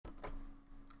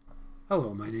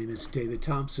Hello, my name is David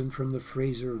Thompson from the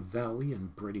Fraser Valley in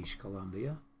British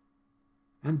Columbia,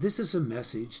 and this is a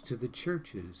message to the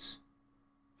churches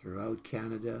throughout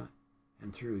Canada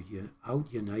and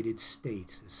throughout United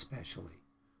States especially,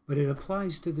 but it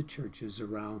applies to the churches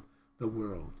around the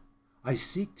world. I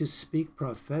seek to speak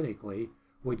prophetically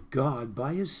what God,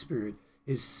 by His Spirit,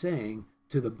 is saying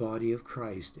to the body of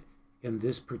Christ in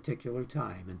this particular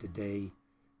time, and today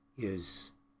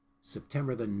is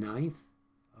September the 9th,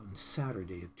 on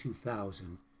Saturday of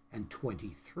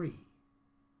 2023.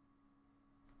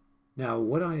 Now,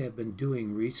 what I have been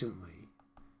doing recently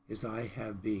is I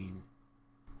have been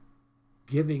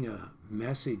giving a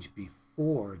message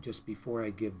just before I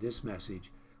give this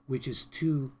message, which is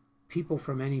to people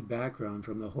from any background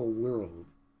from the whole world.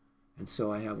 And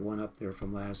so I have one up there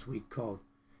from last week called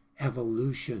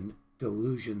Evolution,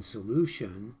 Delusion,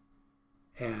 Solution.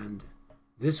 And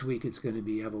this week it's going to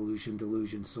be Evolution,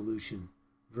 Delusion, Solution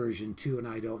version 2, and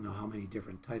I don't know how many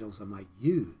different titles I might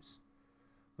use,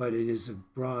 but it is a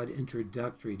broad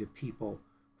introductory to people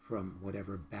from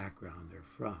whatever background they're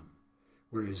from,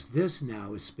 whereas this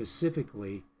now is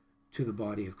specifically to the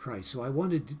body of Christ. So I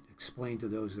wanted to explain to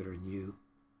those that are new,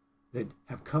 that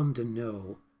have come to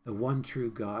know the one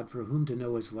true God, for whom to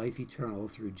know is life eternal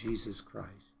through Jesus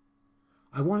Christ.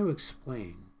 I want to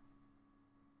explain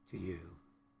to you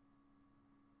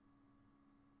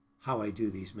how I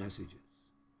do these messages.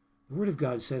 The Word of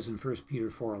God says in 1 Peter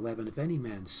 4:11, if any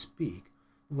man speak,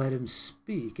 let him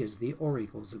speak as the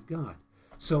oracles of God.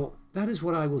 So that is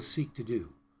what I will seek to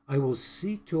do. I will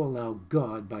seek to allow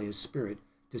God by His Spirit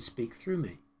to speak through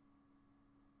me.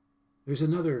 There's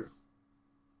another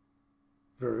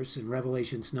verse in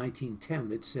Revelations 19:10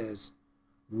 that says,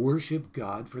 worship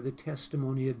God, for the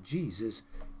testimony of Jesus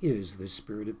is the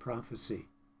spirit of prophecy.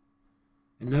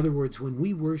 In other words, when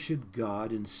we worship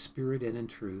God in spirit and in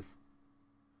truth,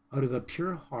 out of a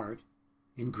pure heart,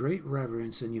 in great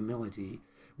reverence and humility,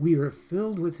 we are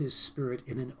filled with His Spirit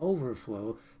in an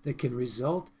overflow that can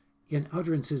result in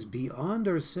utterances beyond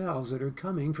ourselves that are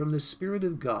coming from the Spirit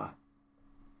of God,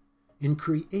 in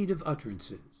creative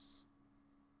utterances.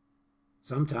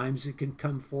 Sometimes it can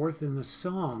come forth in a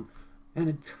song, and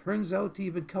it turns out to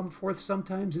even come forth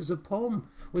sometimes as a poem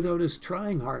without us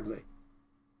trying hardly.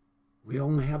 We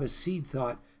only have a seed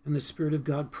thought, and the Spirit of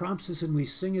God prompts us, and we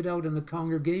sing it out in the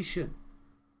congregation.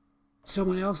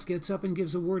 Someone else gets up and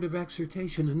gives a word of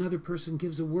exhortation. Another person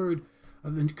gives a word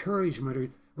of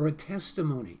encouragement or a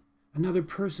testimony. Another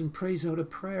person prays out a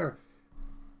prayer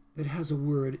that has a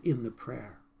word in the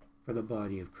prayer for the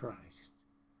body of Christ.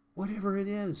 Whatever it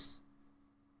is.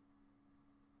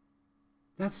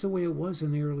 That's the way it was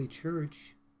in the early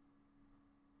church.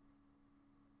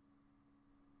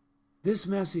 This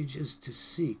message is to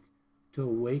seek to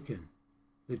awaken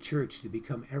the church to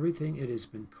become everything it has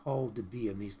been called to be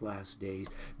in these last days,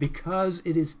 because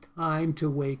it is time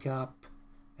to wake up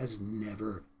as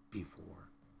never before.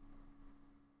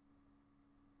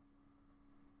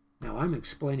 Now, I'm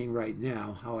explaining right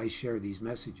now how I share these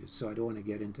messages, so I don't want to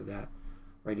get into that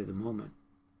right at the moment.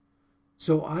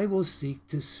 So I will seek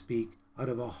to speak out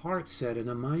of a heart set and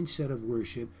a mindset of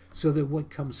worship, so that what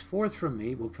comes forth from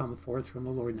me will come forth from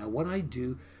the Lord. Now, what I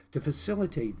do to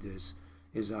facilitate this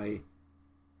is I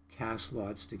cast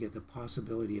lots to get the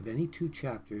possibility of any 2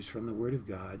 chapters from the Word of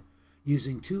God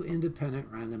using 2 independent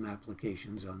random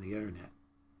applications on the internet.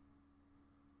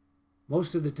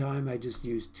 Most of the time I just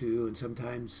use 2, and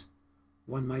sometimes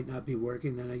one might not be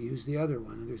working, then I use the other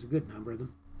one, and there's a good number of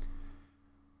them.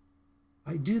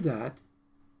 I do that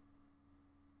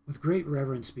with great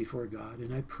reverence before God,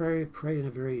 and I pray in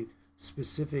a very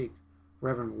specific,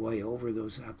 reverent way over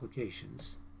those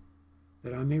applications,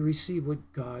 that I may receive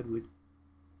what God would,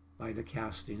 by the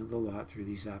casting of the lot through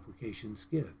these applications,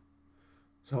 give.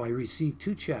 So I received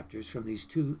 2 chapters from these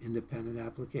 2 independent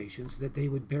applications, that they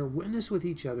would bear witness with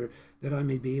each other, that I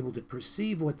may be able to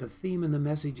perceive what the theme and the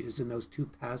message is in those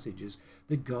 2 passages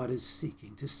that God is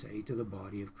seeking to say to the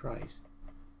body of Christ.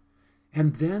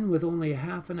 And then, with only a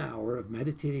half an hour of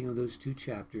meditating on those 2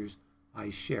 chapters, I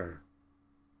share,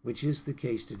 which is the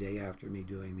case today after me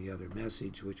doing the other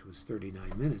message, which was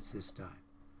 39 minutes this time,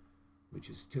 which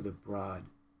is to the broad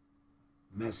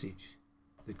message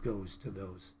that goes to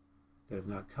those that have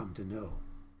not come to know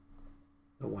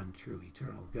the one true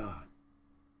eternal God.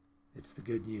 It's the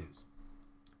good news.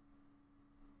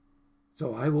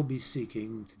 So I will be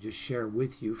seeking to just share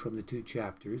with you from the 2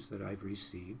 chapters that I've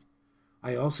received.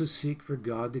 I also seek for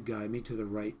God to guide me to the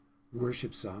right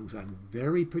worship songs. I'm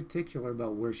very particular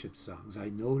about worship songs. I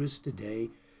noticed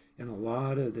today in a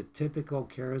lot of the typical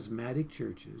charismatic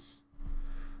churches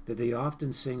that they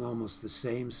often sing almost the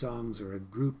same songs or a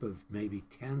group of maybe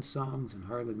 10 songs and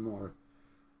hardly more.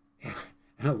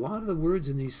 And a lot of the words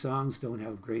in these songs don't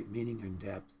have great meaning and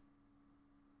depth.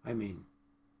 I mean,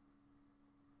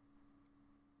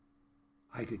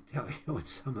 I could tell you what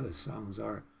some of the songs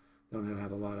are. Don't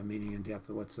have a lot of meaning and depth,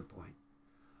 but what's the point?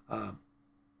 I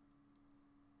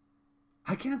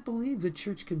can't believe the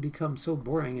church can become so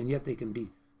boring, and yet they can be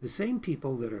the same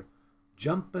people that are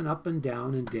jumping up and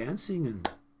down and dancing, and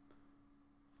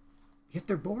yet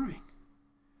they're boring.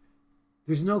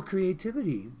 There's no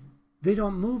creativity. They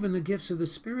don't move in the gifts of the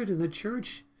Spirit in the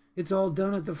church. It's all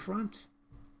done at the front.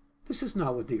 This is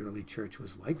not what the early church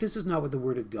was like. This is not what the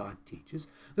Word of God teaches.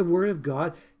 The Word of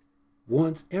God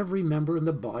wants every member in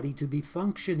the body to be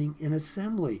functioning in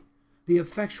assembly. The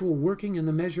effectual working in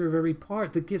the measure of every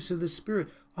part, the gifts of the Spirit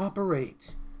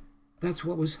operate. That's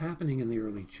what was happening in the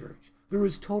early church. There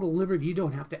was total liberty. You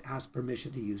don't have to ask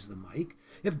permission to use the mic.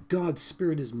 If God's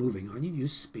Spirit is moving on you, you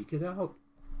speak it out.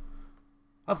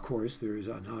 Of course, there is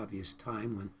an obvious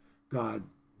time when God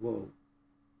will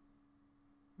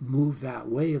move that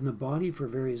way in the body for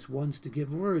various ones to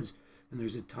give words. And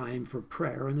there's a time for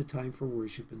prayer and a time for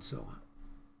worship and so on.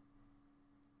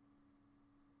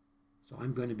 So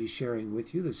I'm going to be sharing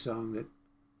with you the song that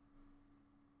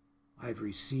I've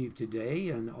received today,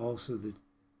 and also the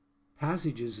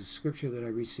passages of Scripture that I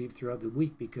received throughout the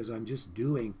week, because I'm just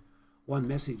doing one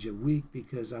message a week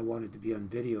because I want it to be on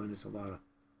video, and it's a lot of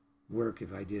work.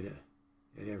 If I did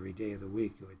it every day of the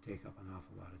week, it would take up an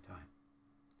awful lot of time.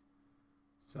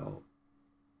 So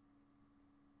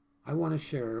I want to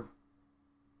share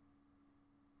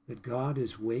that God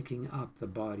is waking up the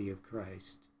body of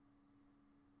Christ.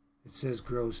 It says,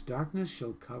 gross darkness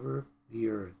shall cover the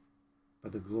earth,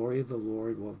 but the glory of the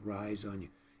Lord will rise on you.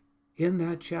 In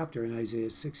that chapter in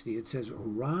Isaiah 60, it says,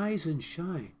 arise and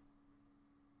shine.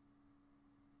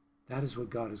 That is what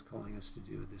God is calling us to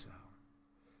do at this hour,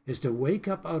 is to wake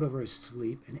up out of our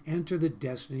sleep and enter the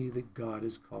destiny that God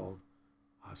has called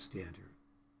us to enter.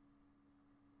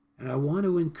 And I want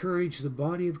to encourage the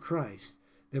body of Christ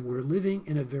that we're living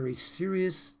in a very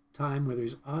serious time where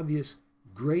there's obvious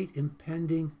great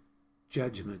impending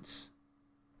judgments,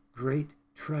 great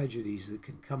tragedies that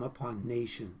can come upon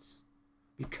nations,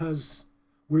 because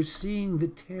we're seeing the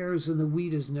tares in the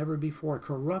wheat as never before,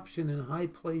 corruption in high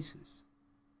places,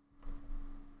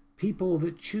 people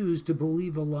that choose to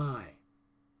believe a lie.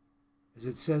 As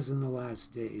it says in the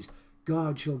last days,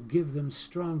 God shall give them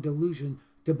strong delusion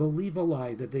to believe a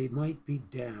lie, that they might be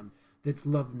damned, that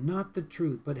loved not the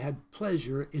truth, but had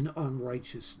pleasure in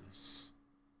unrighteousness.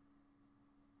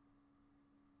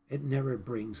 It never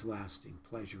brings lasting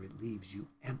pleasure. It leaves you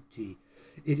empty.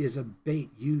 It is a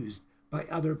bait used by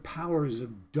other powers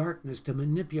of darkness to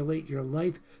manipulate your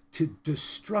life to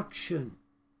destruction.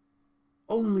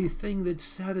 Only thing that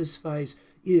satisfies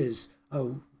is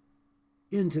an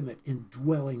intimate,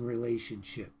 indwelling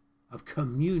relationship of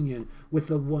communion with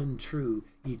the one true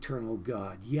eternal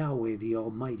God, Yahweh the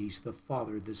Almighty, the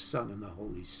Father, the Son, and the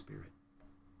Holy Spirit.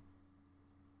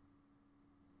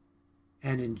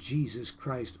 And in Jesus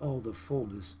Christ, all the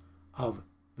fullness of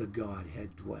the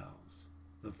Godhead dwells.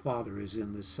 The Father is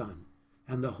in the Son,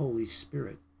 and the Holy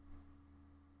Spirit.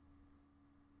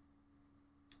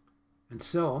 And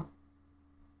so,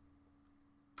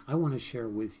 I want to share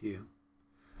with you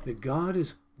that God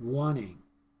is wanting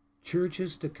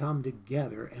churches to come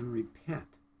together and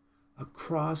repent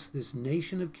across this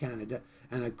nation of Canada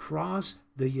and across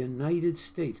the United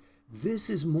States. This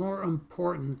is more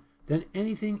important than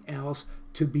anything else,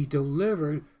 to be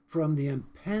delivered from the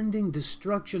impending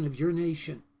destruction of your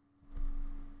nation,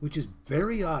 which is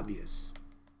very obvious.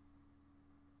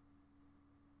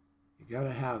 You got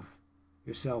to have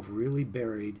yourself really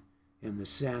buried in the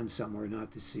sand somewhere not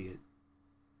to see it.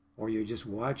 Or you're just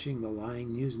watching the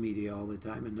lying news media all the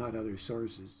time and not other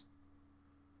sources.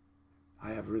 I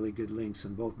have really good links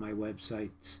on both my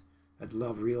websites at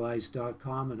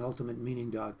loverealized.com and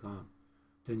ultimatemeaning.com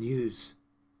to news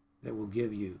that will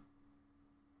give you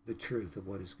the truth of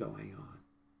what is going on.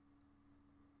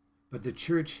 But the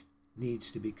church needs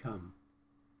to become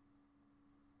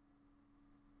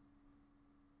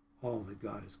all that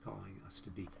God is calling us to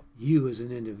be. You as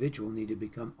an individual need to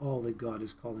become all that God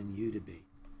is calling you to be.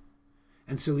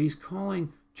 And so he's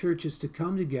calling churches to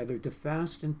come together to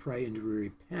fast and pray and to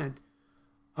repent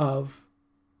of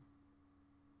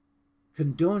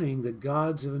condoning the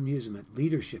gods of amusement,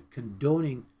 leadership,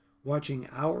 condoning watching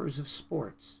hours of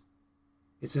sports.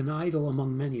 It's an idol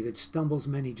among many that stumbles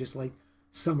many, just like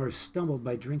some are stumbled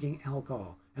by drinking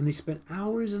alcohol. And they spend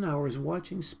hours and hours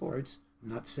watching sports. I'm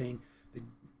not saying that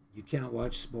you can't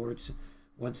watch sports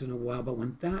once in a while, but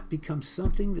when that becomes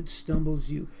something that stumbles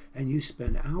you and you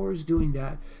spend hours doing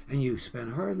that and you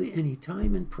spend hardly any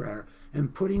time in prayer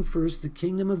and putting first the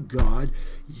kingdom of God,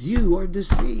 you are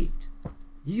deceived.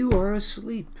 You are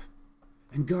asleep.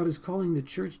 And God is calling the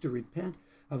church to repent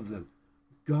of the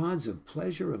gods of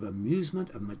pleasure, of amusement,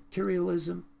 of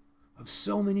materialism, of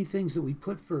so many things that we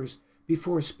put first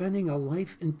before spending a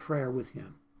life in prayer with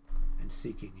Him and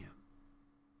seeking Him.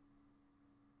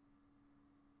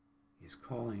 He is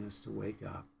calling us to wake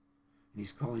up, and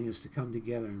He's calling us to come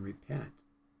together and repent.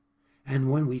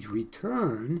 And when we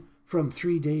return from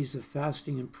 3 days of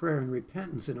fasting and prayer and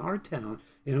repentance in our town,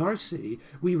 in our city,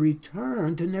 we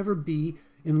return to never be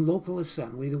in local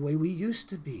assembly the way we used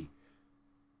to be.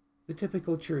 The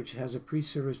typical church has a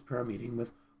pre-service prayer meeting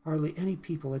with hardly any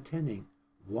people attending.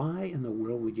 Why in the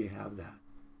world would you have that?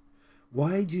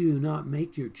 Why do you not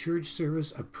make your church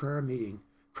service a prayer meeting?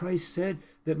 Christ said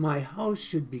that my house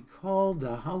should be called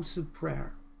the house of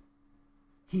prayer.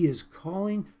 He is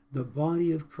calling the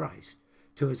body of Christ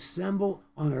to assemble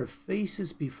on our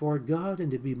faces before God and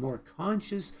to be more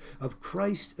conscious of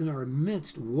Christ in our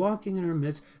midst, walking in our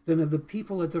midst, than of the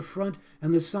people at the front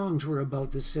and the songs we're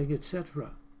about to sing,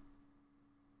 etc.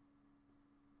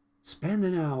 Spend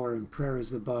an hour in prayer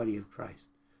as the body of Christ.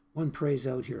 One prays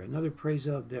out here, another prays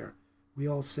out there. We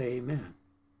all say amen.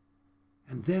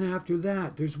 And then after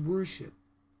that, there's worship.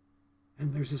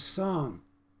 And there's a song.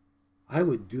 I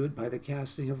would do it by the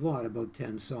casting of lot, about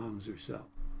 10 songs or so.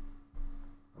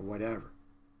 Or whatever.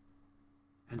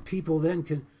 And people then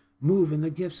can move in the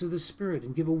gifts of the Spirit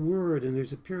and give a word. And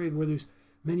there's a period where there's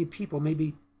many people,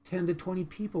 maybe 10 to 20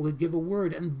 people that give a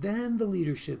word. And then the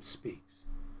leadership speaks.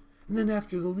 And then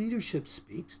after the leadership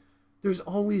speaks, there's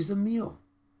always a meal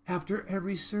after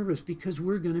every service, because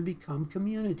we're going to become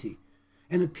community.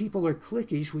 And if people are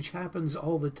cliquish, which happens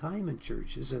all the time in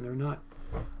churches, and they're not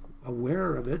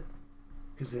aware of it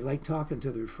because they like talking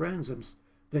to their friends,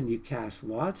 then you cast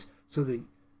lots so that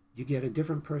you get a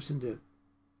different person to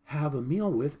have a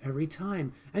meal with every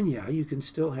time. And yeah, you can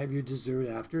still have your dessert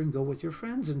after and go with your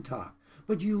friends and talk.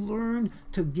 But you learn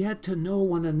to get to know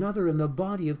one another in the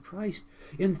body of Christ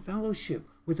in fellowship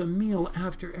with a meal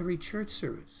after every church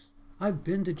service. I've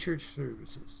been to church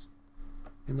services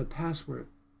in the past where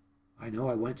I know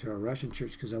I went to a Russian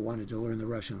church because I wanted to learn the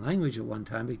Russian language at one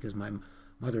time because my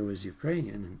mother was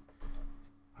Ukrainian and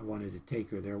I wanted to take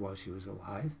her there while she was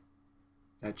alive.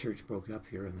 That church broke up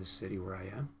here in this city where I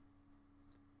am.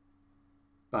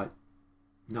 But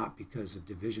not because of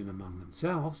division among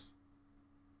themselves,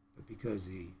 but because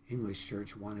the English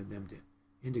church wanted them to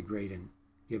integrate and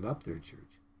give up their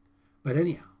church. But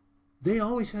anyhow, they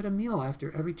always had a meal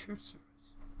after every church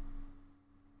service.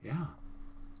 Yeah.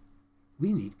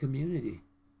 We need community.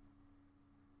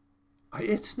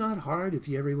 It's not hard if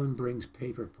everyone brings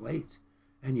paper plates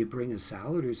and you bring a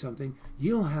salad or something.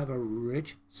 You'll have a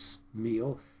rich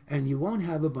meal and you won't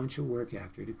have a bunch of work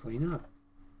after to clean up.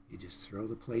 You just throw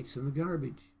the plates in the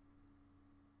garbage.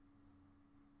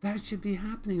 That should be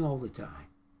happening all the time.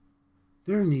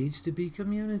 There needs to be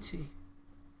community.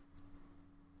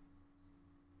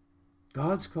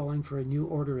 God's calling for a new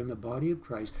order in the body of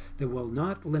Christ that will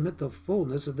not limit the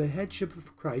fullness of the headship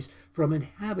of Christ from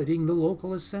inhabiting the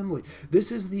local assembly. This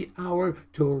is the hour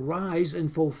to arise and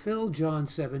fulfill John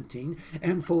 17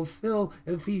 and fulfill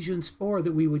Ephesians 4,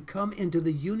 that we would come into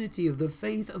the unity of the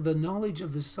faith of the knowledge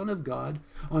of the Son of God,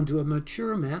 unto a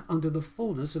mature man, unto the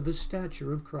fullness of the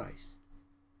stature of Christ.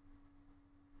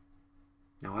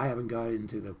 Now, I haven't got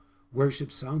into the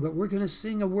worship song, but we're going to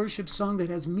sing a worship song that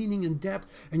has meaning and depth,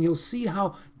 and you'll see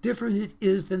how different it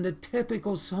is than the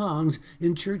typical songs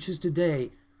in churches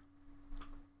today.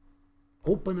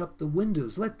 Open up the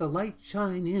windows, let the light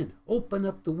shine in. Open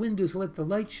up the windows, let the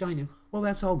light shine in. Well,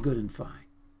 that's all good and fine.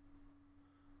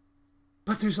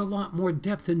 But there's a lot more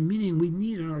depth and meaning we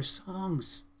need in our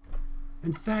songs.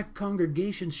 In fact,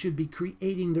 congregations should be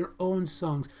creating their own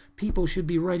songs. People should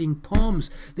be writing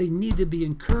poems. They need to be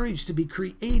encouraged to be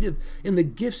creative in the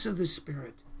gifts of the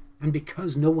Spirit. And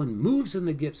because no one moves in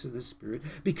the gifts of the Spirit,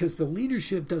 because the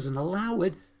leadership doesn't allow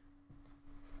it,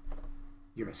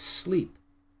 you're asleep.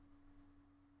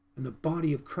 In the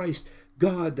body of Christ,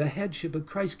 God, the headship of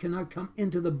Christ, cannot come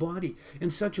into the body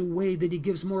in such a way that He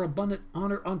gives more abundant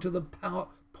honor unto the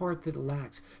part that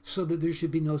lacks, so that there should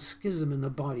be no schism in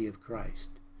the body of Christ.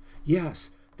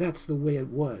 Yes, that's the way it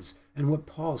was, and what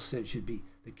Paul said should be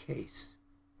the case.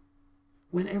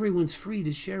 When everyone's free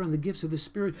to share in the gifts of the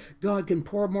Spirit, God can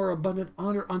pour more abundant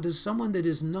honor onto someone that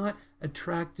is not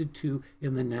attracted to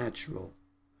in the natural.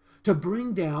 To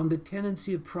bring down the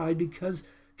tendency of pride, because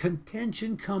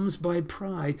Contention comes by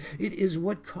pride. It is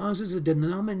what causes a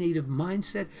denominative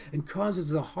mindset and causes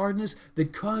the hardness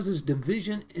that causes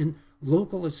division in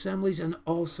local assemblies and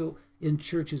also in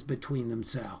churches between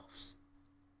themselves.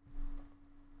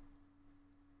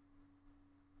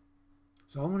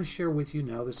 So I want to share with you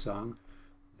now the song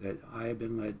that I have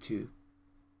been led to,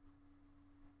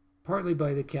 partly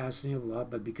by the casting of lot,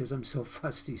 but because I'm so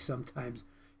fusty sometimes,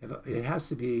 it has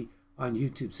to be on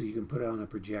YouTube so you can put it on a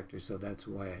projector, so that's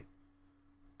why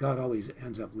God always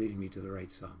ends up leading me to the right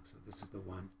song. So this is the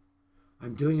one.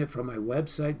 I'm doing it from my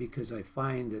website because I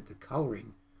find that the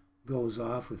coloring goes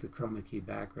off with the chroma key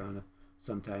background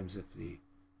sometimes if the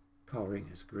coloring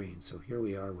is green. So here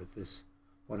we are with this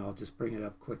one. I'll just bring it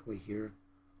up quickly here.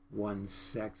 1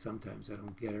 sec. Sometimes I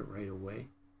don't get it right away,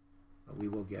 but we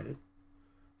will get it.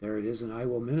 There it is, and I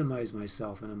will minimize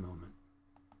myself in a moment.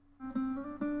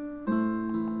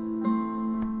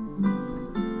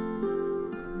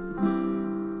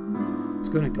 It's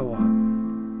going to go off.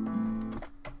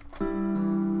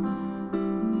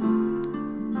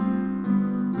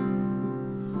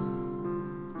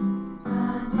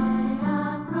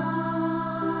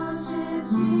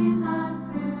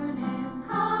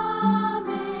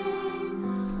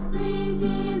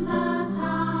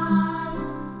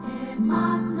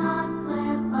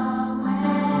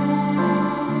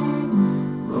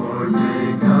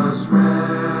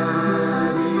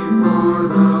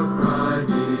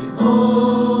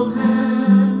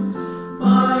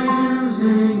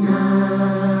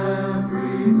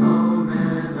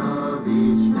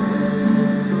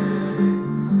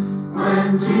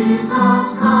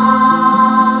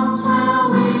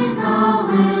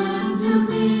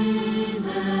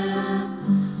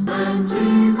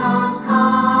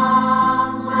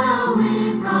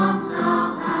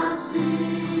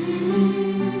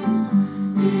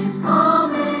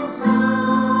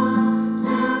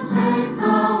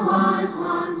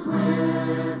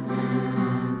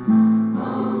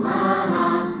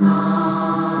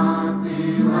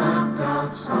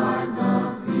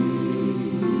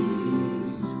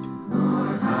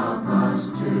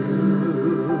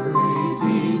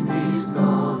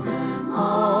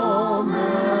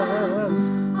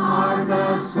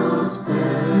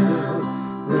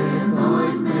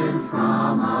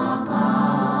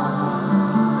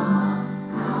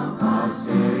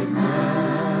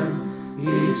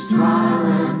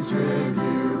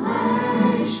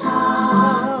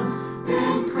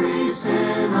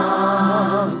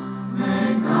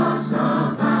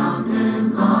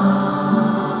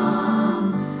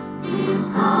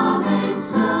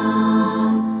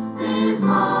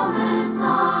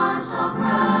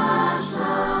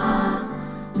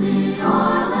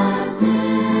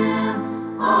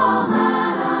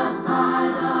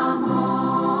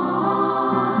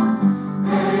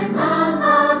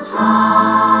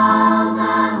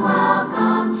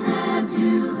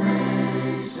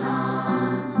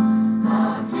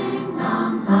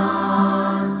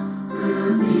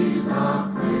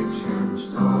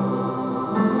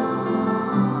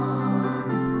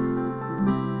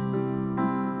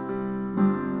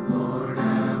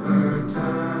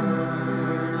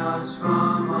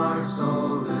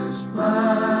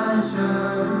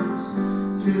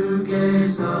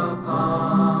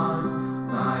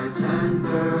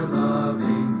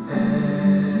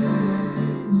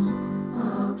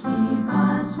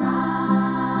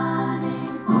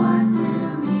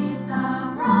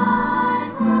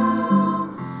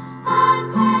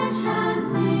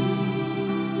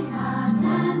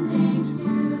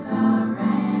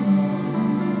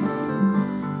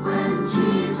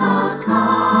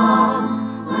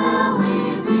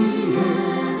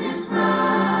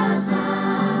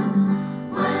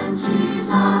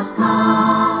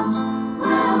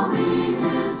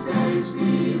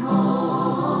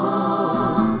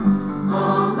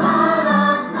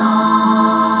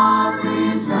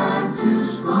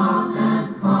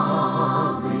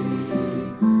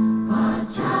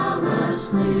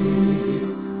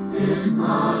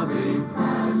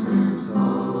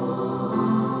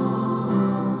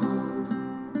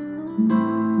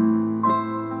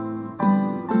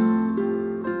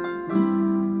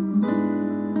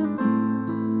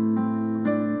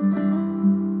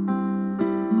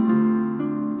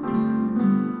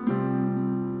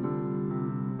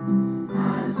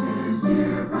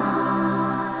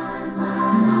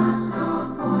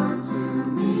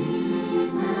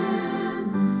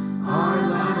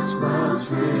 Well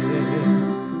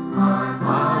trimmed, our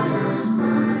fires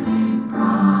burn.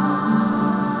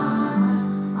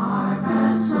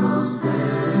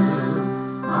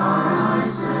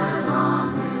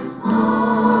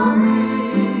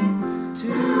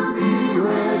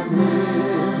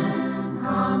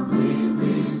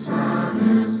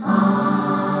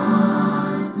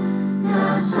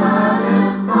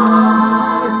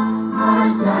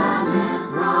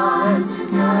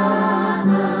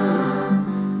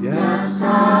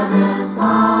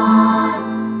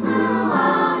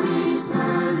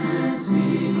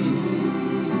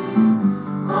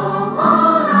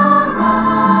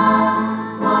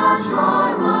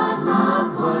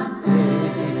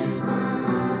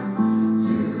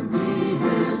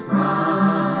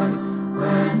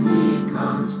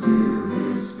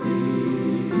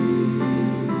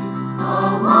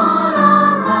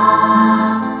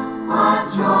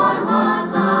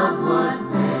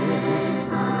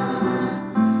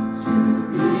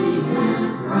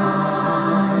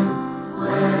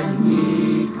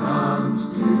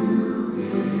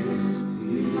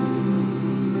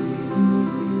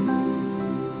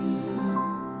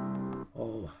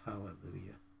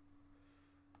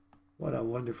 What a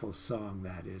wonderful song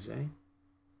that is, eh?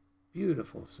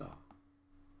 Beautiful song.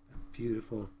 A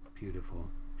beautiful, beautiful,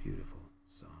 beautiful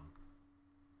song.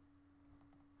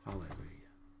 Hallelujah.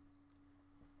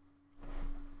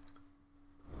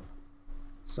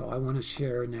 So I want to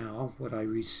share now what I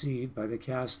received by the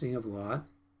casting of lot.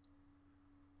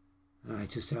 And I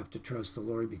just have to trust the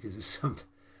Lord because it's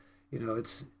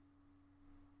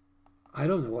I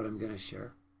don't know what I'm going to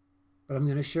share. But I'm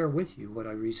going to share with you what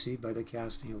I received by the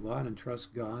casting of lot and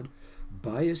trust God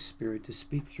by His Spirit to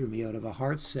speak through me out of a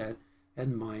heart set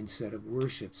and mindset of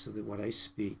worship so that what I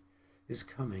speak is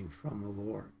coming from the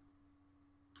Lord.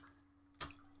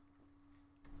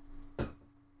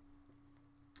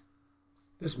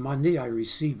 This Monday I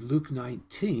received Luke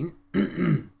 19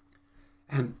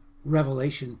 and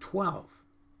Revelation 12.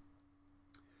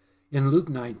 In Luke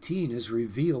 19 is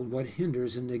revealed what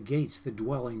hinders and negates the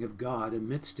dwelling of God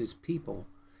amidst His people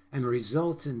and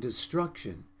results in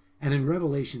destruction. And in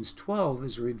Revelations 12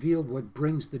 is revealed what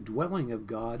brings the dwelling of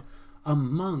God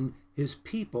among His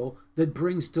people that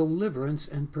brings deliverance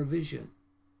and provision.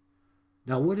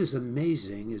 Now what is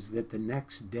amazing is that the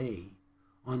next day,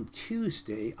 on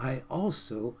Tuesday, I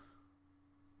also,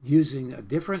 using a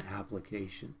different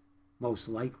application, most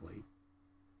likely,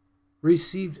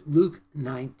 received Luke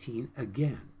 19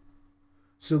 again.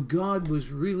 So God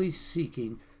was really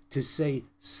seeking to say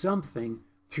something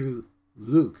through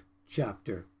Luke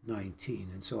chapter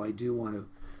 19. And so I do want to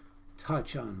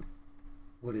touch on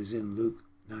what is in Luke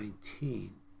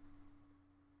 19.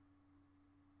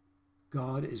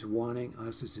 God is wanting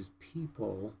us as His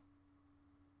people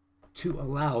to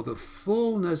allow the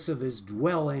fullness of His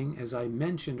dwelling, as I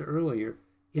mentioned earlier,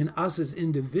 in us as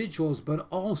individuals, but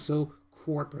also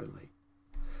corporately.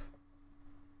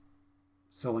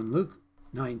 So in Luke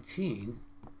 19,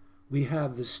 we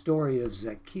have the story of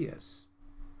Zacchaeus,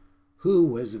 who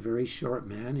was a very short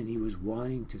man, and he was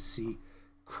wanting to see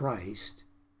Christ.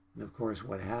 And of course,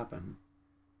 what happened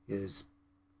is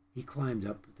he climbed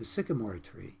up the sycamore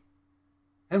tree.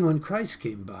 And when Christ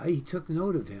came by, He took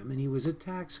note of him, and he was a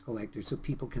tax collector. So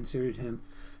people considered him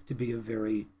to be a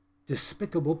very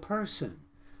despicable person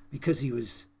because he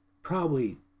was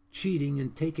probably cheating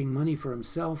and taking money for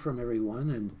himself from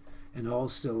everyone and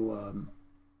also,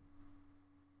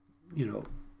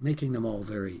 making them all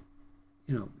very,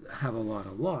 have a lot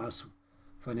of loss,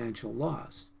 financial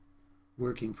loss,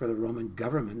 working for the Roman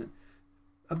government.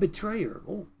 A betrayer.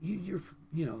 Oh,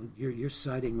 you're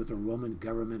siding with the Roman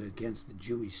government against the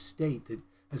Jewish state that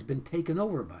has been taken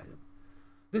over by them.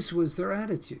 This was their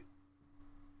attitude.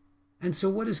 And so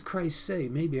what does Christ say?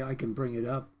 Maybe I can bring it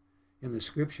up in the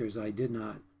scriptures. I did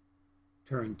not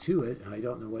turn to it, and I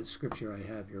don't know what scripture I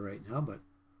have here right now, but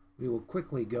we will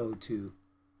quickly go to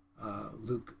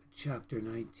Luke chapter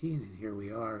 19, and here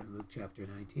we are in Luke chapter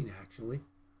 19, actually.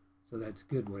 So that's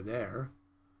good, we're there.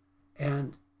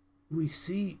 And we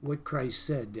see what Christ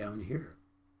said down here.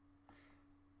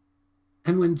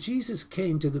 And when Jesus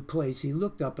came to the place, He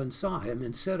looked up and saw him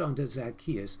and said unto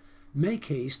Zacchaeus, Make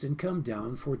haste and come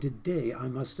down, for today I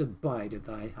must abide at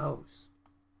thy house.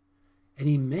 And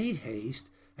he made haste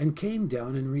and came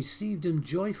down and received him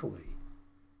joyfully.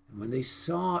 And when they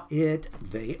saw it,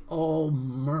 they all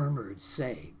murmured,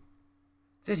 saying,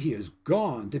 That he is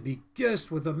gone to be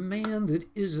guest with a man that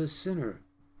is a sinner.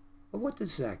 But what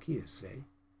does Zacchaeus say?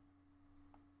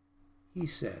 He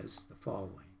says the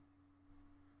following.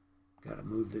 Got to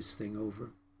move this thing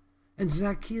over. And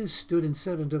Zacchaeus stood and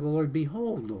said unto the Lord,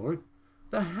 Behold, Lord,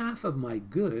 the half of my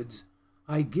goods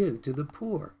I give to the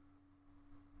poor.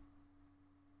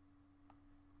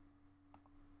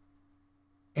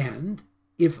 And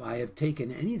if I have taken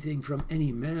anything from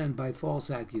any man by false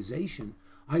accusation,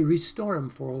 I restore him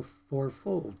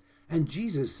fourfold. And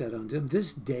Jesus said unto him,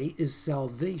 This day is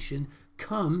salvation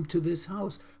come to this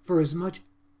house, for as much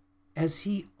as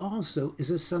he also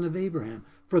is a son of Abraham.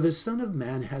 For the Son of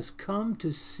Man has come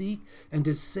to seek and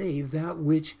to save that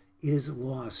which is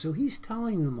lost. So he's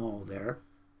telling them all there,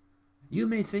 you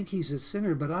may think he's a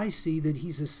sinner, but I see that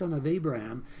he's a son of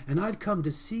Abraham, and I've come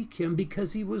to seek him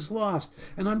because he was lost,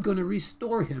 and I'm going to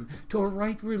restore him to a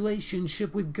right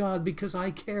relationship with God because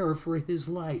I care for his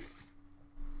life.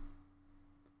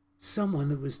 Someone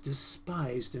that was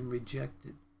despised and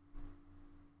rejected.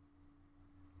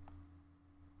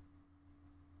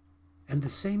 And the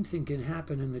same thing can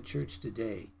happen in the church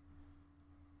today.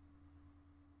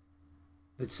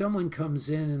 That someone comes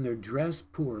in and they're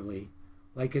dressed poorly,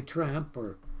 like a tramp,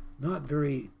 or not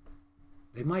very,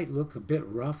 they might look a bit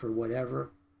rough or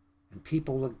whatever, and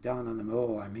people look down on them.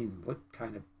 Oh, I mean, what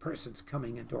kind of person's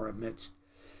coming into our midst?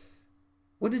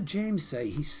 What did James say?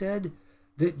 He said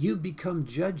that you become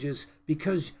judges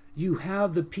because You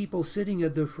have the people sitting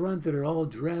at the front that are all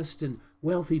dressed and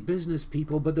wealthy business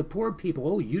people, but the poor people,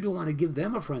 oh, you don't want to give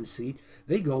them a front seat.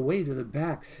 They go way to the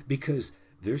back because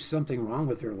there's something wrong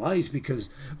with their lives, because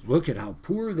look at how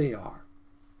poor they are.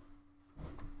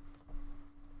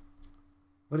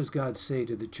 What does God say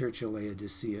to the church of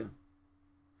Laodicea?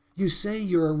 You say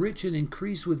you are rich and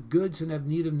increase with goods and have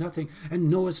need of nothing, and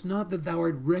knowest not that thou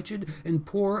art wretched and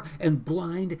poor and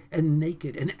blind and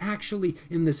naked. And actually,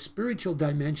 in the spiritual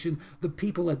dimension, the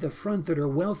people at the front that are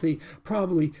wealthy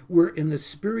probably were in the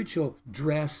spiritual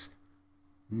dress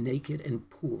naked and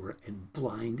poor and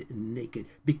blind and naked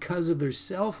because of their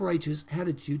self-righteous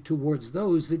attitude towards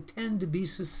those that tend to be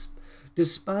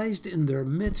despised in their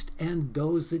midst, and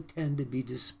those that tend to be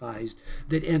despised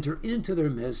that enter into their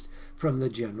midst from the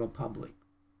general public.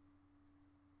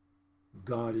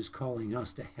 God is calling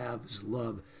us to have his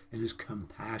love and his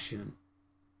compassion,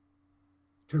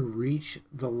 to reach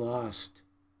the lost,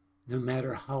 no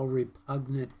matter how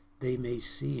repugnant they may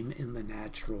seem in the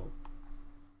natural.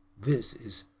 This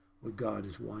is what God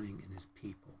is wanting in his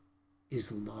people,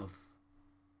 is love.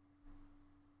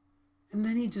 And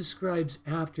then he describes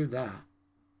after that,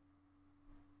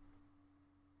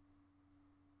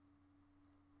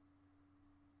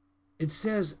 it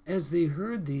says, as they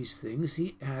heard these things,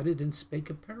 he added and spake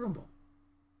a parable.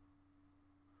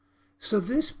 So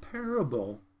this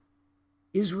parable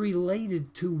is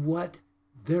related to what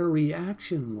their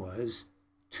reaction was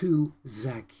to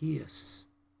Zacchaeus.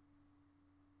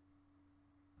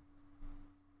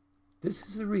 This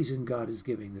is the reason God is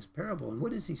giving this parable. And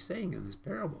what is he saying in this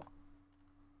parable?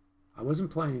 I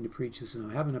wasn't planning to preach this, and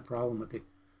I'm having a problem with the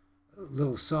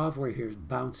little software here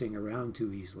bouncing around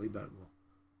too easily, but we'll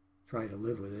try to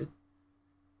live with it.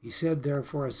 He said,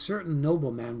 therefore, a certain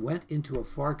nobleman went into a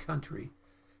far country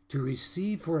to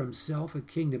receive for himself a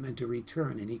kingdom and to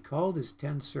return. And he called his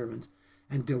 10 servants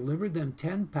and delivered them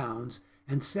 10 pounds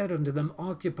and said unto them,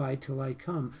 occupy till I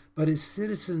come. But his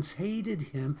citizens hated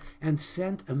him and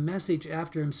sent a message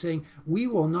after him, saying, we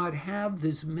will not have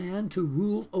this man to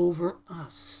rule over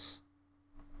us.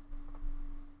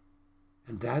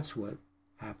 And that's what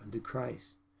happened to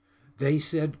Christ. They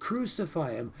said,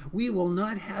 crucify him. We will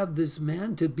not have this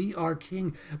man to be our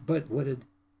king. But what did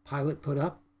Pilate put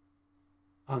up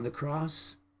on the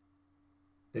cross?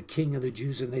 The King of the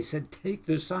Jews. And they said, take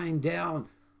the sign down.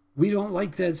 We don't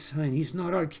like that sign. He's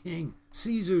not our king.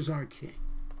 Caesar's our king.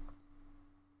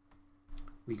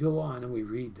 We go on and we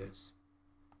read this.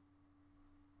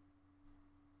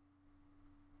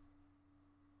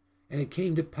 And it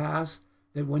came to pass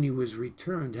that when he was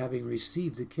returned, having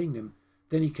received the kingdom,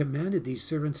 then he commanded these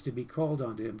servants to be called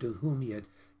unto him, to whom he had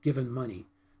given money,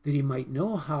 that he might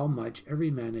know how much every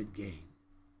man had gained.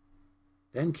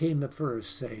 Then came the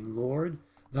first, saying, Lord,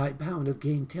 thy pound hath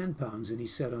gained 10 pounds. And he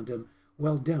said unto him,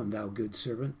 well done, thou good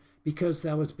servant, because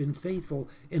thou hast been faithful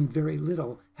in very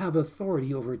little, have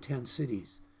authority over 10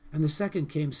 cities. And the second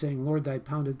came, saying, Lord, thy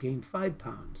pound hath gained 5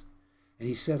 pounds. And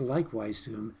he said likewise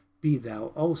to him, be thou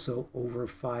also over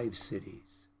 5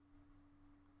 cities.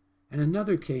 And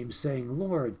another came, saying,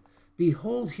 Lord,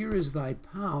 behold, here is thy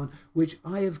pound, which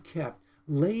I have kept,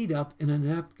 laid up in a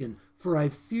napkin. For I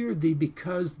feared thee,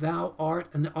 because thou art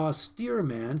an austere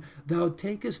man. Thou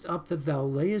takest up that thou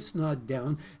layest not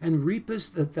down, and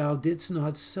reapest that thou didst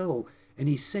not sow. And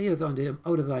he saith unto him,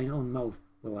 out of thine own mouth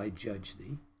will I judge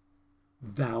thee.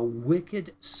 Thou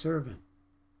wicked servant,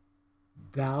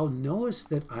 thou knowest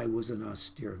that I was an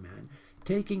austere man,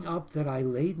 taking up that I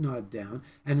laid not down,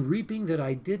 and reaping that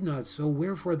I did not sow.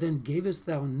 Wherefore then gavest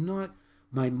thou not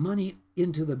my money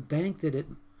into the bank,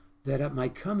 that at my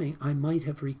coming I might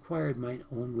have required mine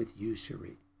own with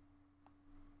usury?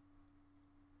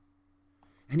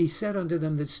 And he said unto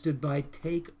them that stood by,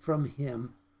 take from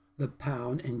him the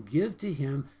pound, and give to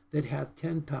him that hath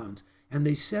 10 pounds. And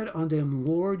they said unto him,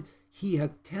 Lord, he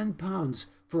hath 10 pounds.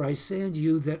 For I say unto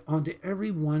you, that unto every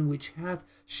one which hath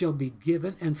shall be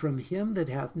given, and from him that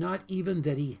hath not, even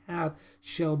that he hath,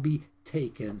 shall be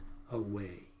taken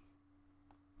away.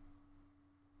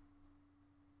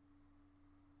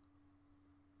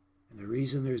 And the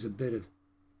reason there's a bit of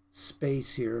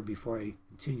space here before I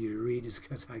continue to read is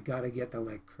because I got to get the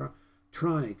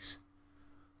electronics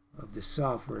of the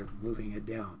software moving it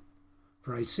down.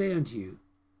 For I say unto you,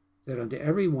 that unto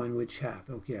every one which hath,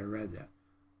 okay, I read that,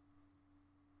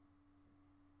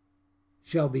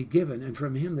 shall be given, and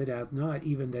from him that hath not,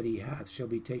 even that he hath, shall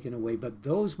be taken away. But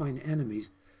those mine enemies,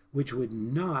 which would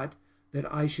not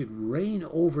that I should reign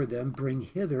over them, bring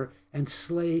hither and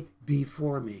slay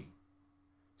before me.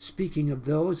 Speaking of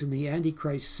those in the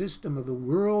Antichrist system of the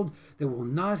world that will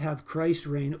not have Christ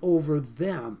reign over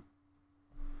them,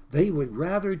 They would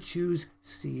rather choose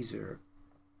Caesar.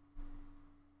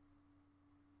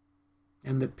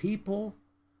 And the people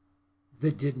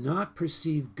that did not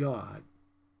perceive God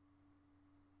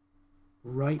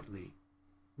rightly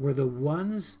were the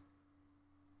ones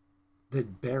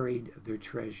that buried their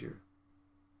treasure.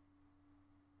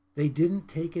 They didn't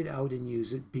take it out and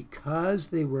use it because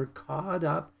they were caught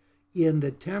up in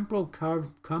the temporal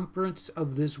comforts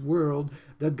of this world,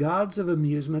 the gods of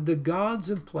amusement, the gods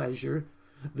of pleasure,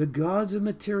 the gods of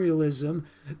materialism.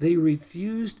 They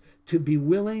refused to be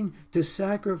willing to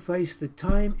sacrifice the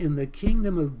time in the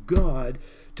kingdom of God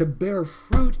to bear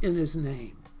fruit in his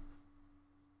name.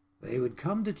 They would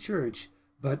come to church,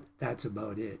 but that's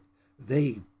about it.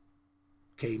 They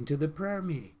came to the prayer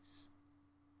meetings.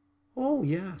 Oh,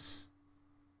 yes.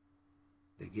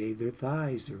 They gave their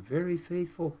tithes. They're very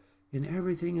faithful in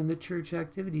everything in the church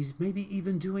activities, maybe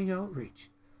even doing outreach.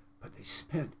 But they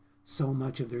spent so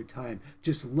much of their time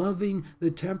just loving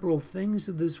the temporal things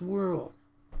of this world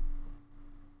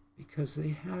because they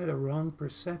had a wrong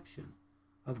perception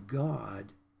of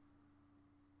God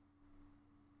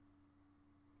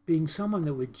being someone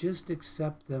that would just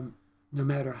accept them no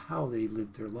matter how they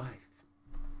lived their life.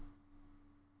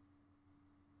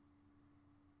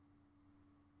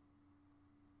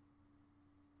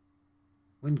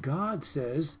 When God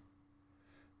says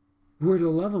we're to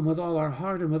love him with all our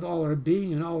heart and with all our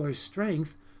being and all our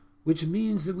strength, which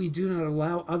means that we do not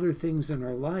allow other things in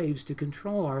our lives to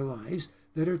control our lives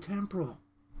that are temporal.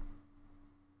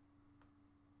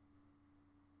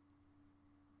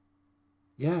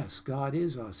 Yes, God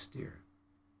is austere,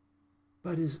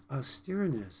 but his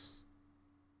austereness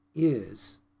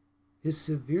is, his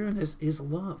severeness is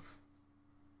love.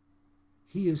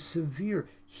 He is severe.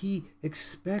 He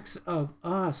expects of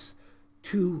us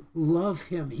to love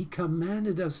him. He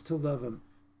commanded us to love him,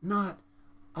 not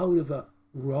out of a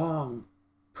wrong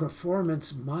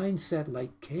performance mindset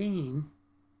like Cain,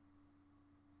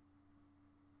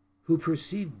 who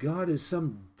perceived God as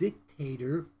some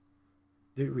dictator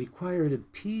that required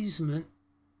appeasement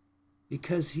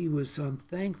because he was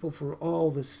unthankful for all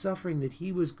the suffering that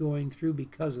he was going through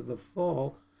because of the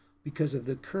fall, because of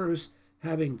the curse,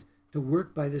 having to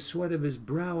work by the sweat of his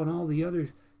brow and all the other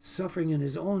suffering in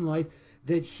his own life,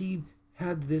 that he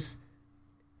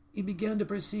began to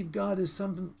perceive God as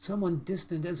someone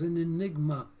distant, as an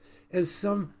enigma, as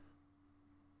someone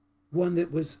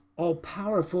that was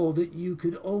all-powerful, that you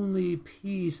could only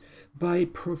appease by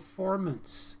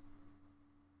performance.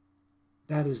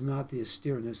 That is not the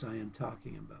austereness I am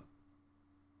talking about.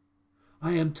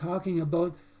 I am talking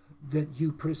about that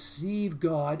you perceive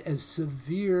God as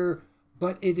severe,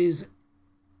 but it is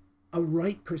a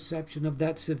right perception of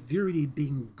that severity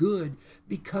being good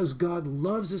because God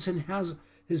loves us and has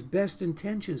his best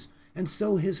intentions. And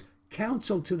so his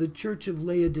counsel to the church of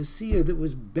Laodicea that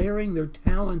was burying their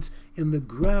talents in the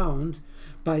ground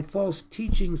by false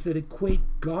teachings that equate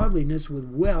godliness with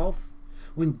wealth,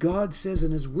 when God says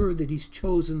in his word that he's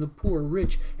chosen the poor,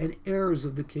 rich, and heirs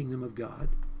of the kingdom of God.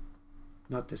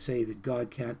 Not to say that God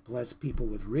can't bless people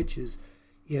with riches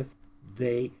if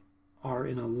they are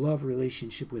in a love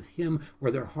relationship with him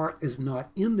where their heart is not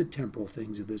in the temporal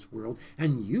things of this world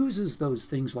and uses those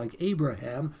things like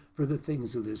Abraham for the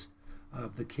things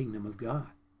of the kingdom of God.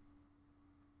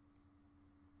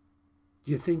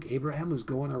 Do you think Abraham was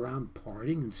going around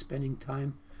partying and spending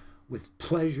time with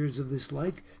pleasures of this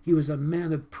life? He was a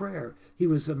man of prayer. He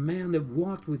was a man that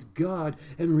walked with God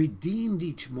and redeemed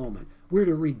each moment. We're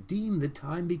to redeem the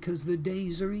time because the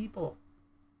days are evil.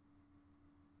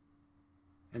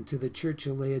 And to the church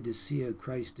of Laodicea,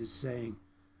 Christ is saying,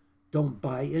 don't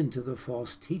buy into the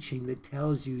false teaching that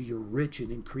tells you you're rich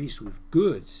and increased with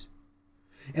goods,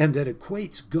 and that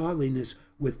equates godliness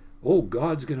with, oh,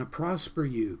 God's going to prosper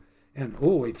you, and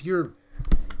oh, if you're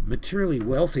materially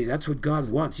wealthy, that's what God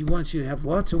wants. He wants you to have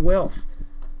lots of wealth.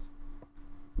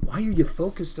 Why are you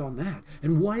focused on that?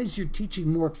 And why is your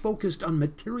teaching more focused on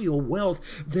material wealth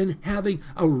than having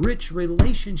a rich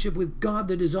relationship with God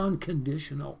that is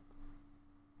unconditional?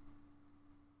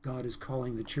 God is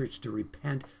calling the church to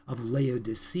repent of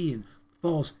Laodicean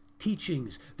false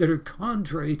teachings that are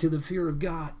contrary to the fear of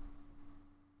God,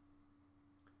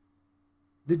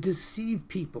 that deceive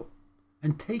people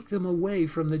and take them away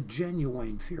from the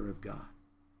genuine fear of God.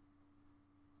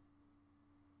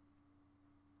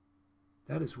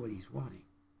 That is what he's wanting.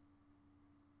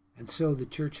 And so the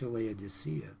church of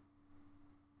Laodicea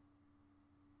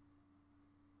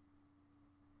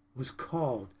was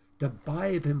called to buy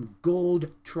of him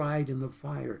gold tried in the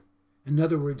fire. In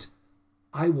other words,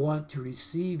 I want to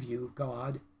receive you,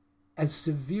 God, as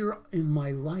severe in my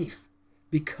life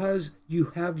because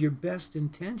you have your best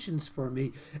intentions for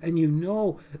me, and you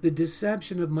know the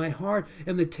deception of my heart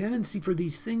and the tendency for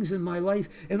these things in my life,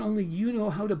 and only you know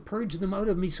how to purge them out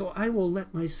of me. So I will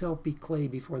let myself be clay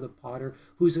before the potter,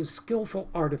 who's a skillful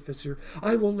artificer.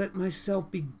 I will let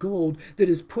myself be gold that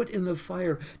is put in the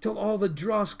fire till all the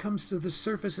dross comes to the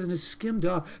surface and is skimmed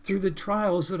off through the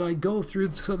trials that I go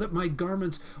through, so that my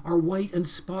garments are white and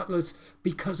spotless,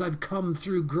 because I've come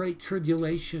through great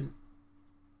tribulation.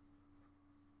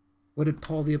 What did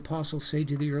Paul the Apostle say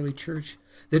to the early church?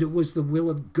 That it was the will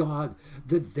of God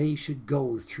that they should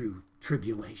go through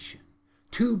tribulation,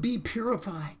 to be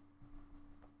purified.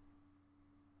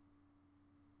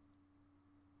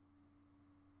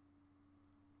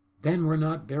 Then we're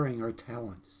not bearing our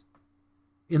talents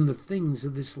in the things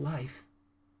of this life.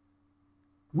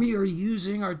 We are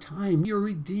using our time. We are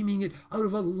redeeming it out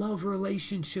of a love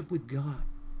relationship with God.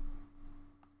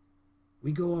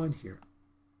 We go on here.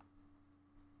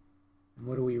 And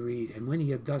what do we read? And when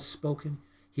he had thus spoken,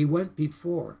 he went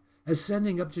before,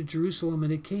 ascending up to Jerusalem.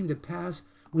 And it came to pass,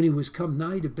 when he was come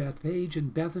nigh to Bethphage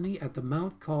and Bethany at the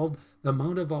mount called the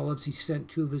Mount of Olives, he sent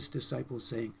two of his disciples,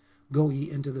 saying, Go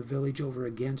ye into the village over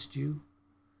against you,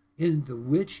 in the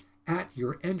which at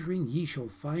your entering ye shall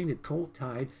find a colt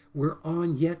tied,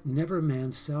 whereon yet never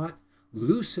man sat.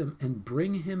 Loose him and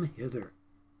bring him hither.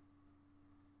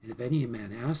 And if any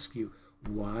man ask you,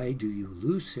 Why do you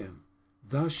loose him?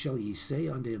 Thus shall ye say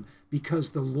unto him, Because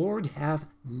the Lord hath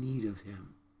need of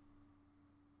him.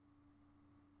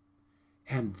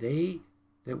 And they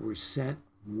that were sent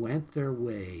went their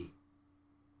way,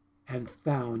 and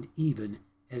found even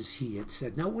as he had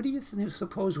said. Now, what do you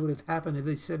suppose would have happened if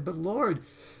they said, But Lord,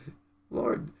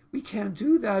 we can't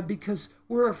do that because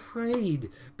we're afraid,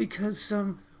 because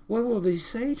what will they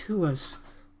say to us?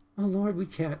 Oh, Lord, we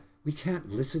can't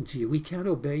listen to you. We can't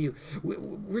obey you.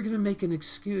 We're going to make an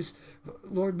excuse.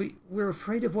 Lord, we're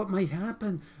afraid of what might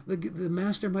happen. The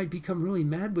master might become really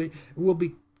mad. We'll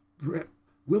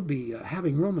be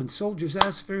having Roman soldiers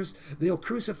ask for us. They'll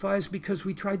crucify us because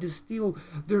we tried to steal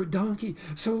their donkey.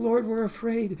 So, Lord, we're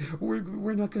afraid.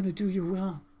 We're not going to do your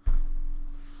will.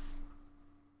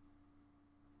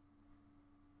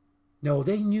 No,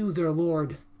 they knew their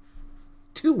Lord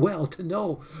too well to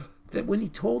know that when he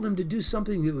told them to do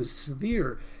something that was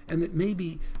severe, and that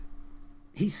maybe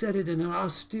he said it in an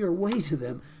austere way to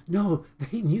them. No,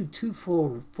 they knew too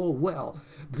full well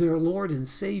their Lord and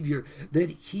Savior, that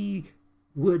he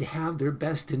would have their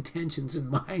best intentions in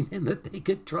mind, and that they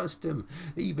could trust him,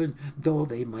 even though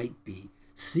they might be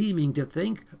seeming to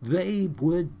think they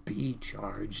would be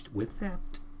charged with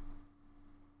theft.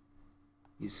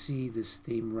 You see, this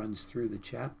theme runs through the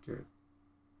chapter.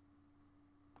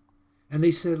 And they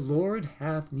said, Lord,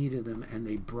 hath need of them. And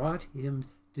they brought him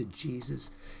to Jesus.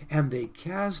 And they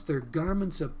cast their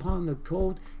garments upon the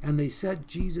colt, and they set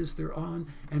Jesus thereon.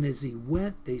 And as he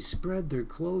went, they spread their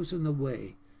clothes in the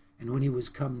way. And when he was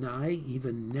come nigh,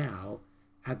 even now,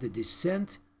 at the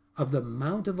descent of the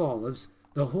Mount of Olives,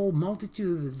 the whole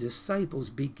multitude of the disciples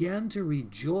began to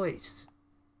rejoice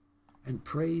and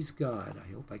praise God.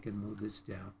 I hope I can move this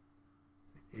down.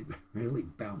 It really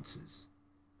bounces.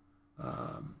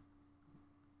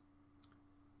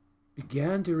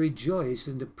 Began to rejoice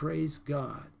and to praise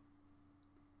God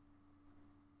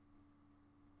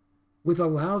with a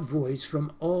loud voice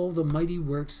from all the mighty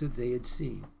works that they had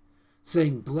seen,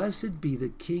 saying, Blessed be the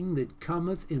King that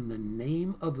cometh in the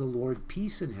name of the Lord,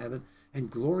 peace in heaven and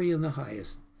glory in the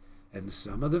highest. And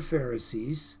some of the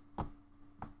Pharisees,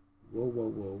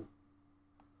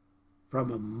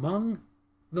 from among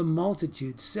the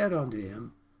multitude said unto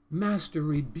him, Master,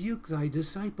 rebuke thy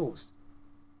disciples.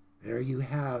 There you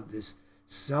have this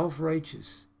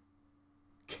self-righteous,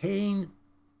 Cain,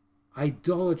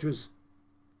 idolatrous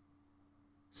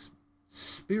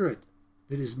spirit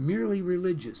that is merely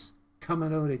religious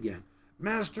coming out again.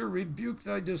 Master, rebuke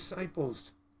thy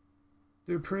disciples.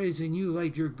 They're praising you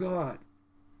like your God.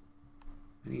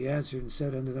 And he answered and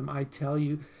said unto them, I tell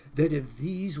you that if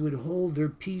these would hold their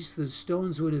peace, the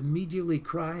stones would immediately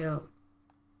cry out.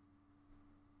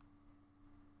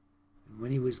 And when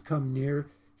he was come near,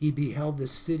 he beheld the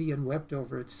city and wept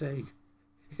over it, saying,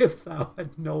 If thou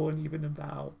had known, even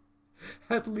thou,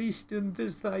 at least in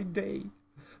this thy day,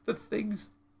 the things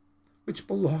which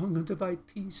belong unto thy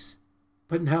peace,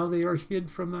 but now they are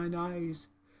hid from thine eyes.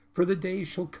 For the day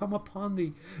shall come upon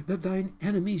thee, that thine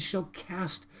enemies shall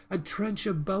cast a trench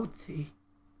about thee,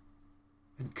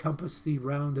 and compass thee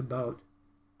round about,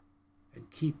 and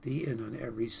keep thee in on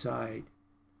every side,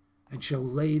 and shall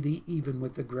lay thee even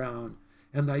with the ground,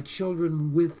 and thy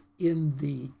children within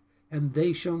thee, and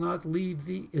they shall not leave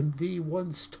thee in thee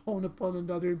one stone upon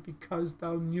another, because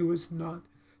thou knewest not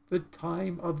the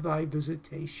time of thy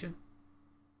visitation.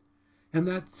 And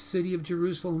that city of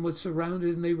Jerusalem was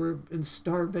surrounded, and they were in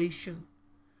starvation,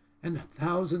 and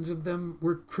thousands of them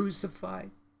were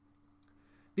crucified,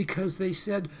 because they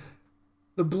said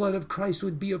the blood of Christ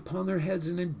would be upon their heads,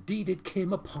 and indeed it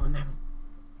came upon them.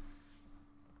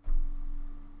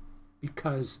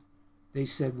 Because they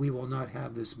said, we will not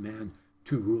have this man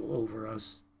to rule over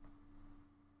us.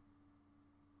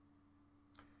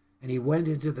 And he went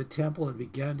into the temple and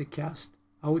began to cast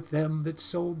out them that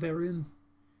sold therein,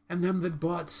 and them that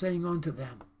bought, saying unto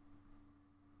them,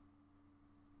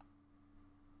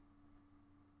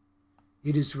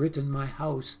 it is written, my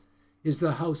house is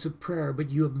the house of prayer,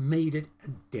 but you have made it a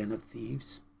den of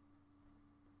thieves.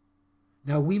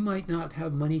 Now, we might not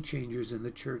have money changers in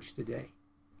the church today,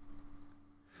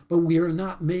 but we are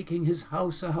not making his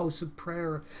house a house of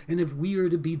prayer. And if we are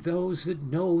to be those that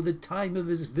know the time of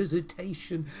his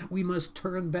visitation, we must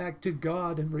turn back to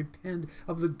God and repent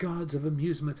of the gods of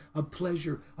amusement, of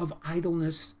pleasure, of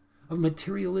idleness, of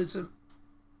materialism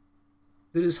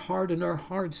that has hardened our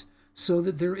hearts, so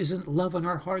that there isn't love in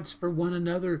our hearts for one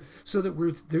another, so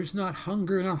that there's not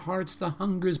hunger in our hearts. The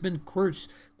hunger has been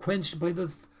quenched by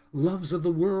the loves of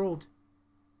the world.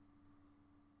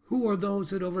 Who are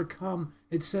those that overcome?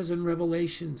 It says in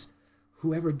Revelations,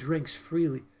 whoever drinks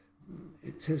freely.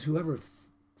 It says, whoever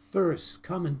thirsts,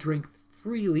 come and drink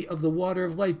freely of the water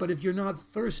of life. But if you're not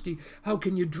thirsty, how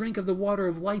can you drink of the water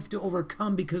of life to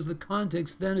overcome? Because the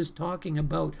context then is talking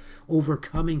about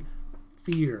overcoming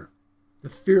fear. The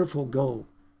fearful go,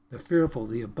 the fearful,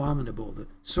 the abominable, the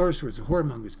sorcerers, the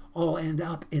whoremongers, all end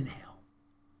up in hell.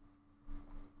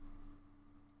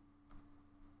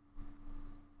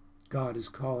 God is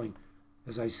calling,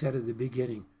 as I said at the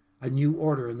beginning, a new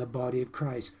order in the body of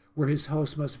Christ, where his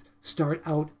house must start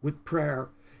out with prayer,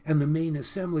 and the main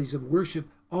assemblies of worship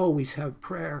always have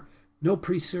prayer. No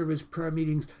pre-service prayer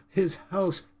meetings. His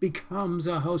house becomes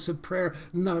a house of prayer,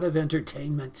 not of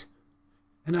entertainment.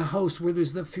 And a house where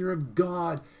there's the fear of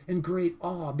God and great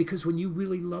awe, because when you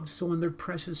really love someone, they're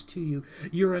precious to you.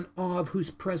 You're in awe of whose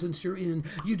presence you're in.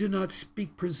 You do not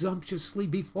speak presumptuously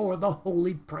before the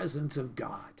holy presence of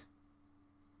God.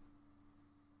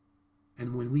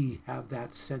 And when we have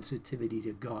that sensitivity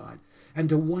to God and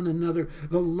to one another,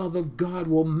 the love of God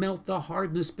will melt the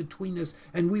hardness between us,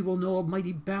 and we will know a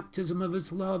mighty baptism of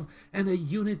his love and a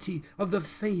unity of the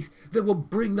faith that will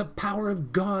bring the power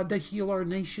of God to heal our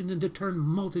nation and to turn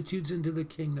multitudes into the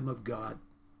kingdom of God.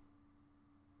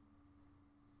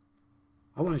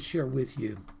 I want to share with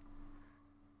you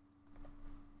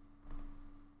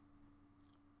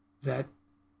that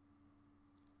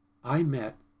I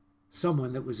met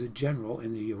someone that was a general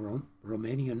in the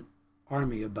Romanian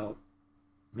army about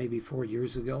maybe 4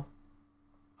 years ago.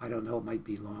 I don't know, it might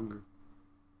be longer.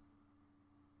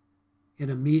 In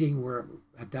a meeting where,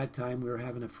 at that time, we were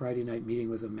having a Friday night meeting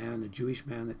with a man, a Jewish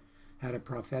man that had a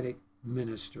prophetic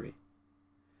ministry.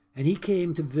 And he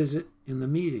came to visit in the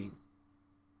meeting.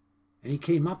 And he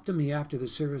came up to me after the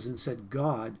service and said,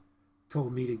 God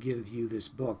told me to give you this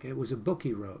book. It was a book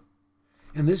he wrote.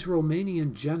 And this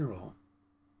Romanian general,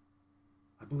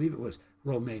 I believe it was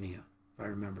Romania, if I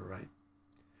remember right.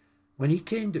 When he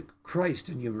came to Christ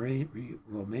in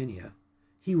Romania,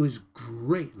 he was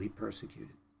greatly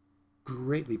persecuted,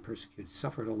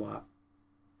 suffered a lot.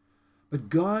 But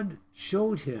God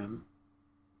showed him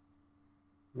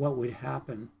what would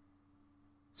happen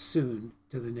soon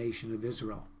to the nation of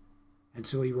Israel. And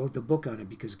so he wrote the book on it,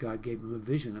 because God gave him a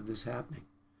vision of this happening.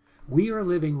 We are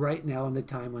living right now in the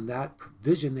time when that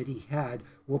vision that he had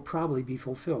will probably be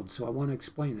fulfilled. So I want to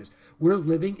explain this. We're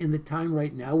living in the time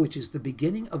right now, which is the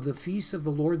beginning of the feasts of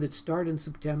the Lord that start in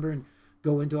September and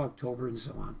go into October and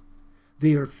so on.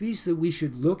 They are feasts that we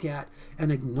should look at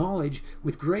and acknowledge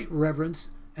with great reverence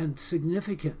and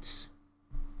significance.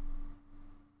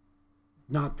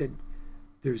 Not that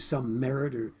there's some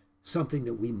merit or something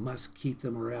that we must keep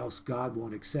them or else God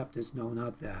won't accept us. No,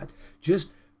 not that. Just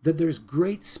that there's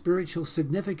great spiritual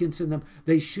significance in them.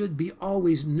 They should be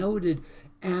always noted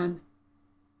and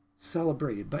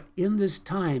celebrated. But in this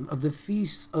time of the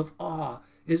feasts of awe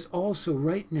is also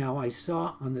right now, I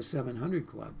saw on the 700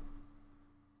 Club,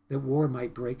 that war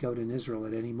might break out in Israel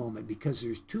at any moment, because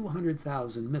there's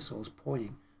 200,000 missiles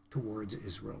pointing towards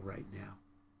Israel right now.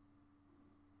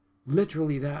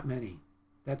 Literally that many.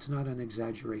 That's not an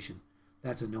exaggeration.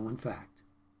 That's a known fact.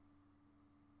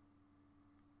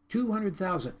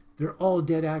 200,000. They're all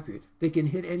dead accurate. They can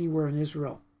hit anywhere in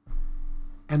Israel.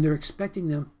 And they're expecting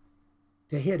them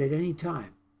to hit at any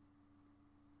time.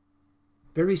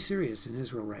 Very serious in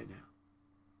Israel right now.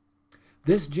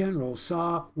 This general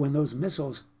saw when those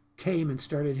missiles came and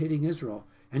started hitting Israel,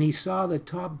 and he saw the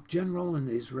top general in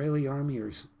the Israeli army,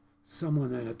 or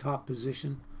someone in a top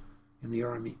position in the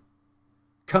army,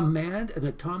 command an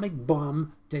atomic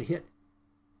bomb to hit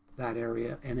that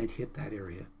area, and it hit that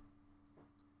area.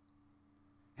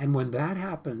 And when that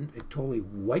happened, it totally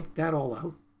wiped that all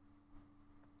out.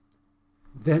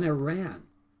 Then Iran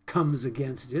comes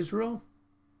against Israel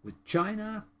with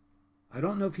China. I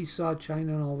don't know if he saw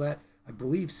China and all that. I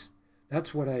believe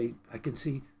that's what I can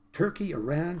see. Turkey,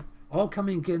 Iran, all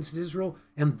coming against Israel.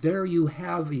 And there you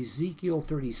have Ezekiel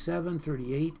 37,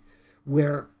 38,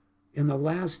 where in the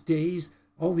last days,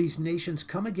 all these nations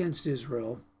come against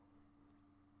Israel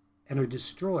and are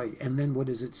destroyed. And then what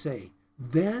does it say?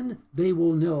 Then they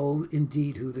will know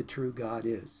indeed who the true God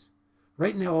is.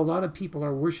 Right now, a lot of people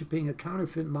are worshiping a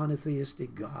counterfeit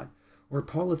monotheistic God or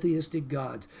polytheistic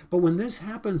gods. But when this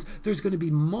happens, there's going to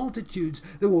be multitudes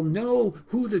that will know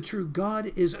who the true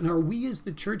God is. And are we as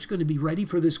the church going to be ready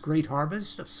for this great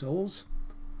harvest of souls?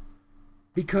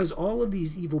 Because all of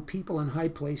these evil people in high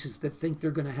places that think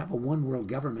they're going to have a one world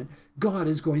government, God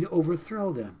is going to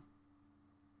overthrow them.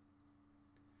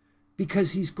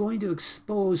 Because he's going to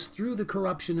expose through the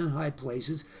corruption in high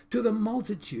places to the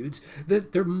multitudes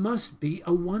that there must be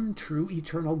a one true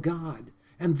eternal God.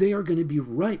 And they are going to be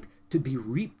ripe to be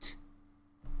reaped.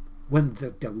 When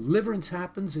the deliverance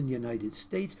happens in the United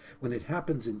States, when it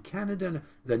happens in Canada, and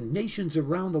the nations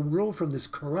around the world from this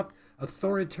corrupt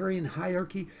authoritarian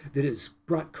hierarchy that has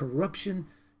brought corruption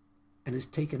and has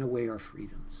taken away our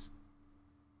freedoms.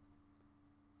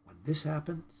 When this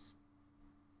happens,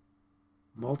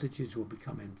 multitudes will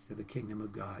come into the kingdom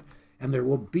of God. And there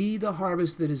will be the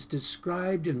harvest that is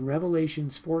described in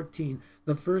Revelations 14,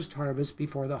 the first harvest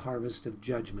before the harvest of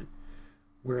judgment,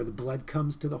 where the blood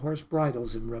comes to the horse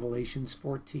bridles in Revelations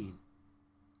 14.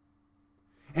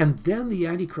 And then the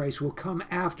Antichrist will come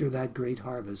after that great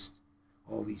harvest.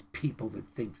 All these people that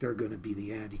think they're going to be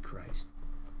the Antichrist.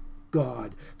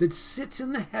 God that sits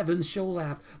in the heavens shall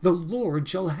laugh. The Lord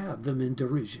shall have them in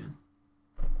derision.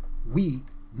 We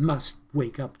must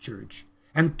wake up, church,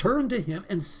 and turn to him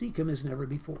and seek him as never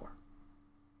before.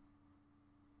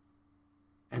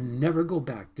 And never go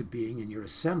back to being in your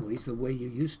assemblies the way you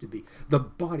used to be. The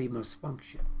body must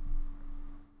function.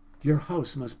 Your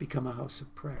house must become a house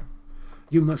of prayer.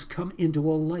 You must come into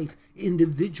a life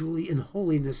individually in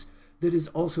holiness that is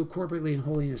also corporately in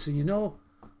holiness. And you know,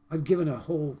 I've given a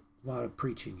whole lot of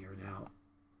preaching here now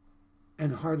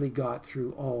and hardly got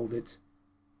through all that's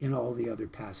in all the other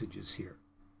passages here.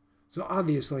 So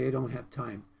obviously I don't have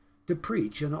time to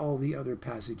preach in all the other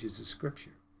passages of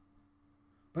Scripture.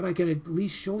 But I can at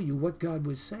least show you what God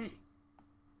was saying.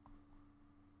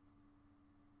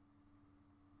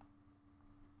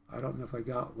 I don't know if I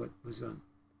got what was on.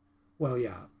 Well,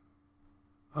 yeah.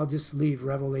 I'll just leave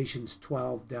Revelations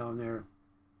 12 down there.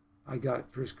 I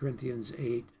got 1 Corinthians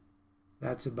 8.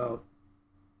 That's about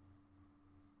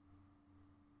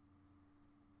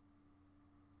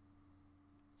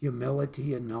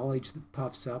humility and knowledge that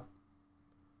puffs up.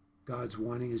 God's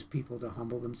wanting his people to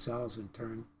humble themselves and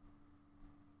turn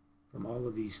from all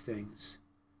of these things.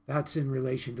 That's in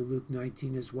relation to Luke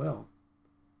 19 as well.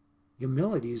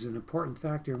 Humility is an important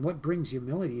factor, and what brings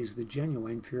humility is the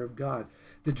genuine fear of God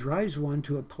that drives one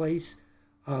to a place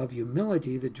of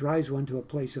humility, that drives one to a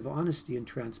place of honesty and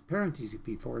transparency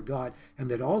before God, and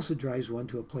that also drives one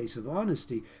to a place of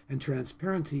honesty and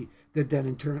transparency that then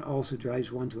in turn also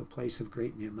drives one to a place of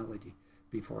great humility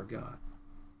before God.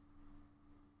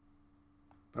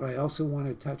 But I also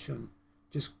want to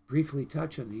just briefly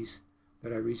touch on these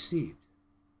that I received.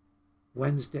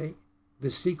 Wednesday, the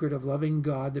secret of loving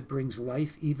God that brings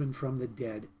life even from the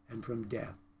dead and from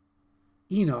death.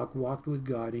 Enoch walked with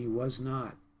God and he was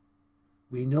not.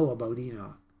 We know about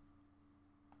Enoch,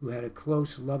 who had a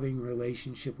close, loving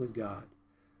relationship with God,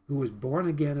 who was born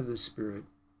again of the Spirit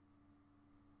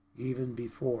even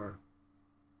before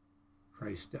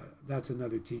Christ died. That's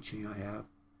another teaching I have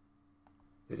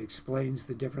that explains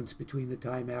the difference between the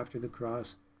time after the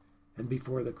cross and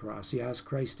before the cross. He asked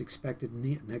Christ expected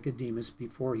Nicodemus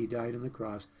before he died on the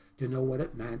cross to know what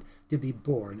it meant to be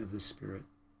born of the Spirit.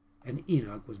 And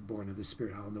Enoch was born of the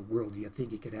Spirit. How in the world do you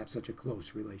think he could have such a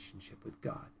close relationship with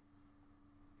God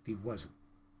if he wasn't?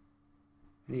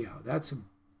 Anyhow, that's a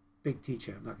big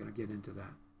teaching. I'm not going to get into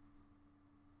that.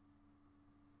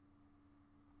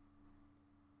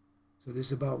 So this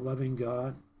is about loving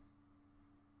God,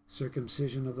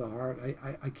 circumcision of the heart.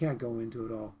 I can't go into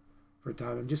it all for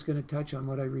time. I'm just going to touch on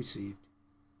what I received.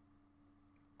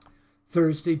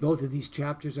 Thursday, both of these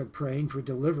chapters are praying for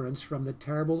deliverance from the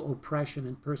terrible oppression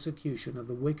and persecution of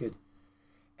the wicked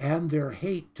and their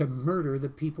hate to murder the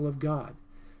people of God.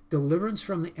 Deliverance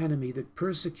from the enemy that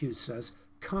persecutes us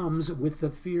comes with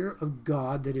the fear of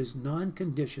God that is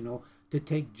non-conditional to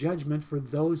take judgment for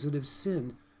those that have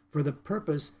sinned, for the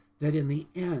purpose that in the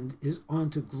end is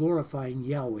on to glorifying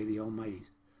Yahweh the Almighty.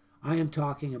 I am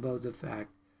talking about the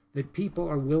fact that people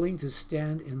are willing to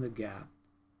stand in the gap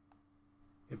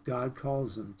if God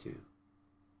calls them to,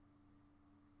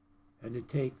 and to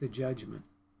take the judgment.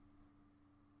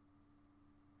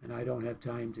 And I don't have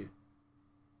time to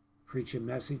preach a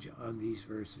message on these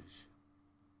verses.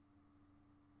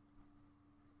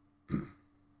 And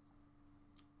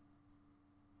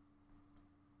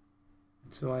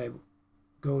so I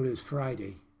go to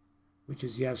Friday, which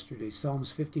is yesterday,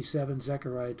 Psalms 57,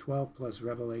 Zechariah 12, plus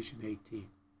Revelation 18.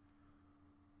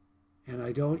 And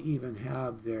I don't even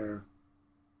have there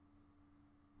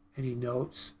any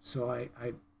notes, so I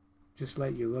just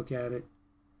let you look at it,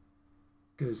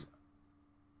 because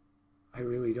I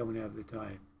really don't have the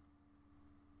time.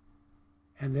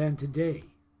 And then today,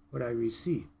 what I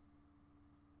received,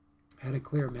 had a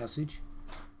clear message.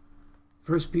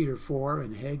 1 Peter 4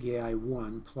 and Haggai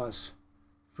 1 plus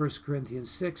 1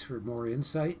 Corinthians 6 for more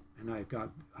insight. And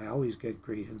I always get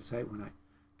great insight when I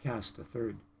cast a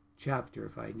third chapter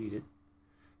if I need it.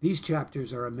 These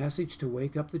chapters are a message to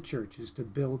wake up the churches to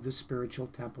build the spiritual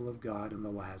temple of God in the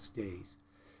last days,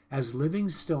 as living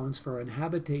stones for an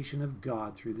habitation of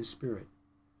God through the Spirit.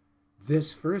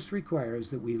 This first requires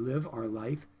that we live our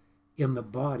life in the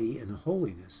body in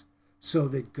holiness, so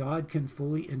that God can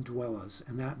fully indwell us,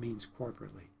 and that means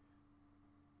corporately.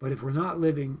 But if we're not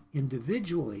living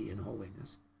individually in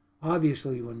holiness,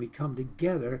 obviously when we come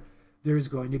together, there's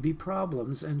going to be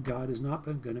problems, and God is not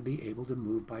going to be able to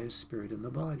move by His Spirit in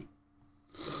the body.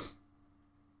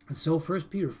 And so 1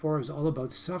 Peter 4 is all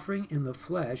about suffering in the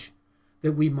flesh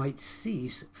that we might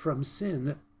cease from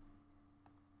sin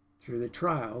through the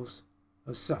trials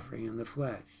of suffering in the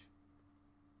flesh.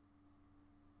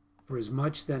 For as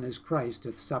much then as Christ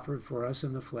hath suffered for us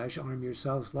in the flesh, arm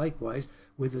yourselves likewise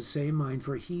with the same mind.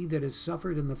 For he that has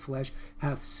suffered in the flesh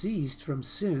hath ceased from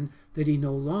sin, that he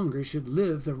no longer should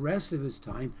live the rest of his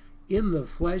time in the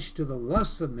flesh to the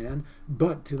lusts of men,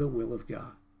 but to the will of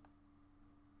God.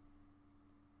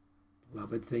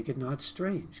 Beloved, think it not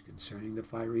strange concerning the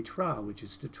fiery trial which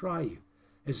is to try you,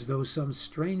 as though some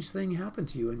strange thing happened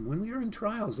to you. And when we are in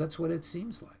trials, that's what it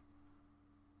seems like.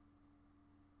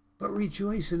 But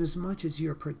rejoice inasmuch as ye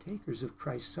are partakers of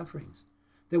Christ's sufferings,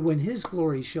 that when his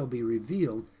glory shall be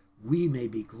revealed, we may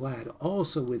be glad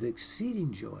also with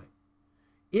exceeding joy.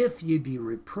 If ye be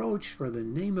reproached for the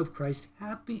name of Christ,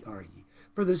 happy are ye,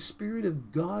 for the Spirit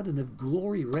of God and of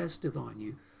glory resteth on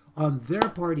you. On their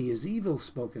part he is evil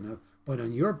spoken of, but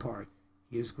on your part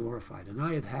he is glorified. And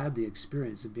I have had the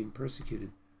experience of being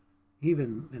persecuted.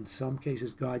 Even in some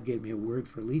cases, God gave me a word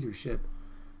for leadership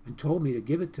and told me to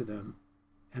give it to them.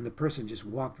 And the person just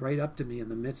walked right up to me in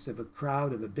the midst of a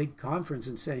crowd of a big conference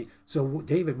and saying, "So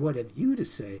David, what have you to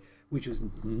say?" Which was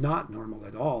not normal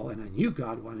at all. And I knew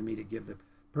God wanted me to give the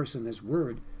person this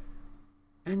word.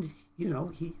 And, he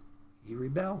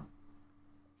rebelled.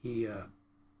 He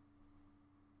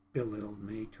belittled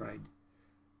me, tried.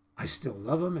 I still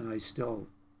love him, and I still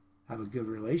have a good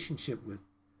relationship with.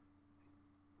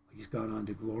 He's gone on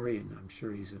to glory, and I'm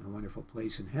sure he's in a wonderful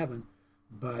place in heaven.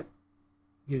 But,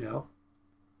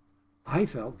 I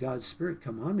felt God's Spirit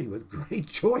come on me with great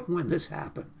joy when this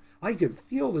happened. I could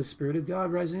feel the Spirit of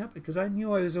God rising up because I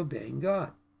knew I was obeying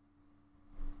God.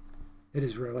 It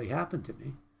has rarely happened to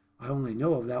me. I only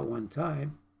know of that one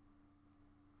time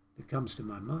that comes to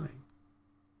my mind.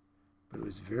 But it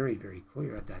was very, very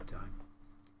clear at that time.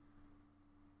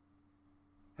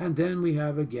 And then we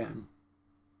have again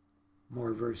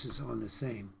more verses on the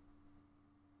same.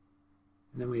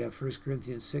 And then we have 1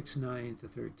 Corinthians 6, 9 to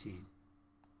 13.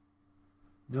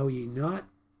 Know ye not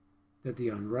that the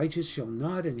unrighteous shall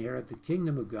not inherit the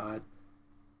kingdom of God?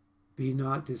 Be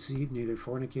not deceived, neither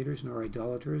fornicators, nor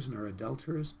idolaters, nor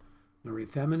adulterers, nor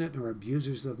effeminate, nor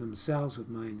abusers of themselves with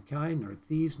mankind, nor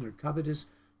thieves, nor covetous,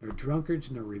 nor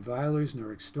drunkards, nor revilers,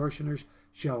 nor extortioners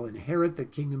shall inherit the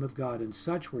kingdom of God. And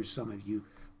such were some of you.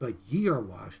 But ye are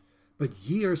washed, but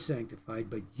ye are sanctified,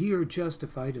 but ye are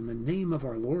justified in the name of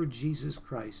our Lord Jesus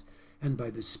Christ, and by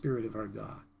the Spirit of our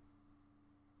God.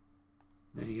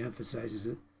 Then he emphasizes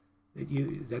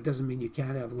that doesn't mean you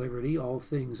can't have liberty. All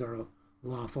things are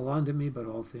lawful unto me, but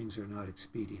all things are not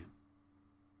expedient.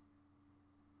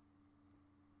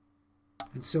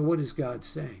 And so what is God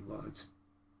saying? Well, its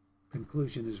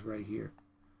conclusion is right here.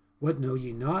 What know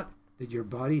ye not, that your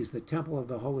body is the temple of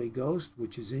the Holy Ghost,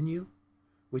 which is in you,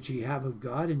 which ye have of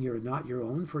God, and ye are not your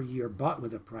own, for ye are bought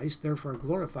with a price. Therefore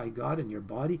glorify God in your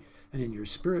body and in your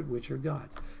spirit, which are God.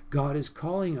 God is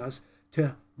calling us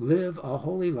to live a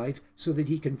holy life so that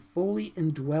he can fully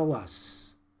indwell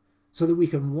us, so that we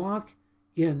can walk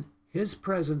in his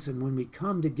presence, and when we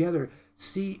come together,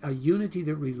 see a unity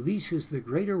that releases the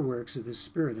greater works of his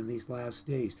Spirit in these last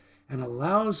days and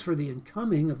allows for the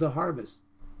incoming of the harvest.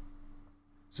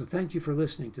 So thank you for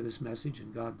listening to this message,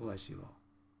 and God bless you all.